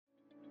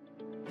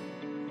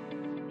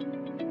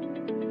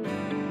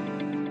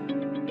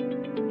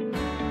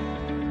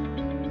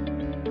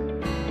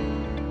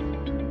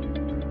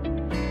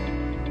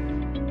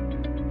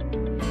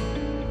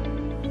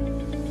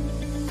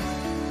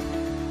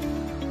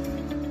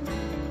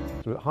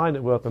So high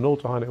net worth and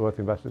ultra high net worth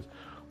investors,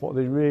 what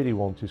they really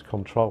want is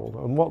control.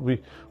 And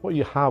what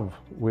you have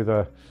with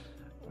an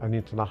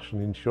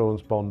international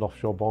insurance bond,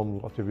 offshore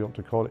bond, whatever you want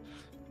to call it,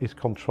 is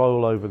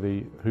control over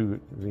the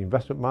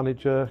investment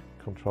manager,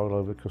 control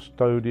over the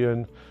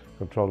custodian,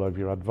 control over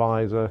your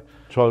advisor,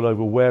 control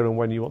over where and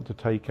when you want to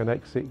take an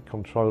exit,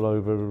 control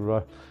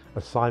over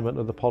assignment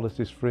of the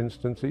policies, for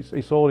instance.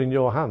 It's all in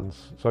your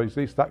hands. So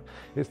it's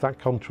that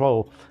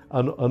control,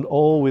 and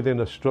all within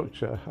a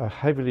structure, a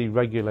heavily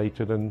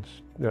regulated and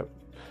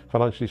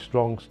financially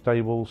strong,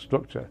 stable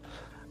structure,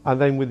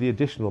 and then with the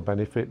additional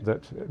benefit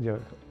that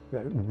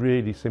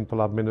really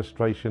simple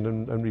administration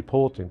and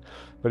reporting.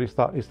 But it's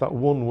that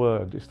one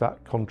word, it's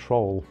that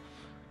control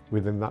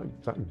within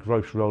that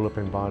gross roll-up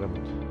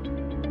environment.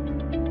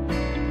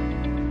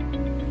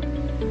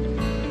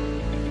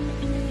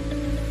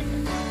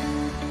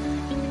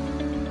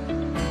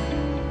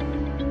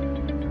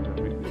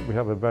 We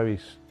have a very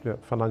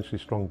financially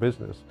strong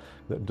business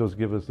that does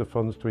give us the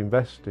funds to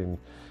invest in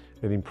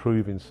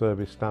improving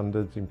service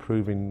standards,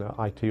 improving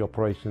IT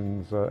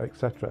operations,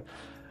 etc.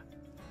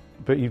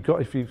 But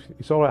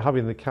it's all right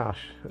having the cash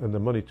and the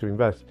money to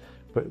invest,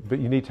 but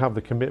you need to have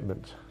the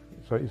commitment.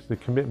 So it's the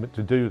commitment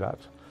to do that.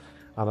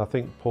 And I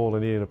think Paul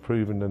and Ian have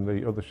proven, and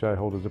the other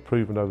shareholders have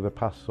proven over the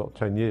past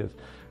 10 years,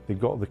 they've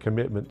got the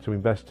commitment to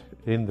invest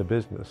in the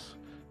business,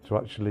 to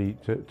actually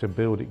to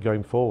build it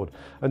going forward,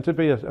 and to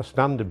be a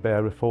standard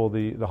bearer for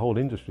the whole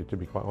industry, to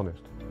be quite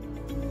honest.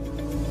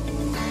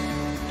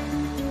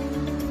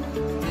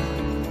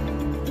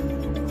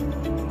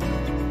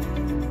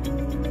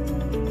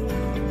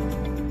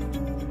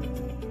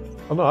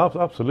 Oh,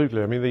 no,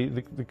 absolutely. I mean,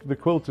 the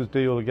Quilters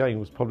deal again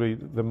was probably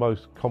the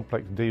most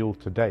complex deal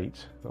to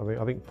date.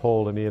 I think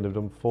Paul and Ian have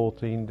done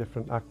 14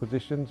 different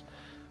acquisitions.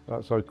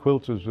 So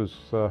Quilters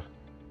was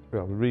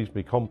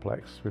reasonably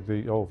complex with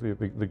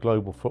the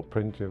global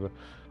footprint, the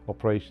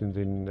operations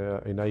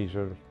in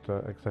Asia,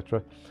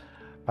 etc.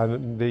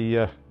 And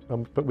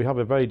but we have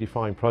a very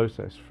defined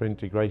process for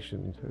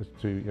integration as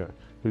to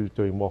who's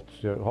doing what,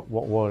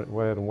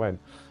 where and when.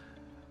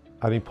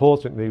 And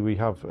importantly, we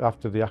have,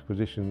 after the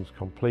acquisition's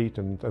complete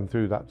and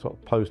through that sort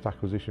of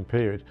post-acquisition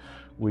period,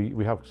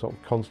 we have sort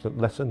of constant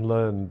lesson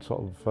learned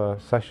sort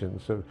of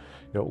sessions. So,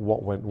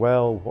 what went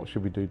well, what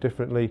should we do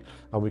differently,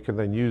 and we can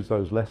then use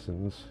those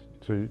lessons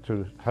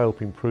to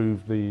help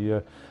improve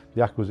the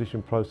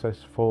acquisition process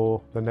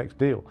for the next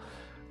deal.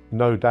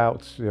 No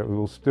doubt, there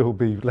will still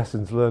be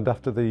lessons learned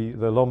after the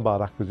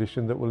Lombard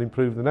acquisition that will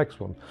improve the next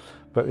one.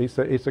 But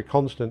it's a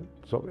constant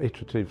sort of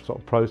iterative sort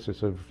of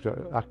process of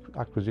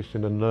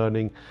acquisition and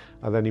learning,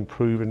 and then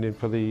improving it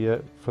for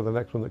the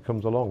next one that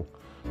comes along.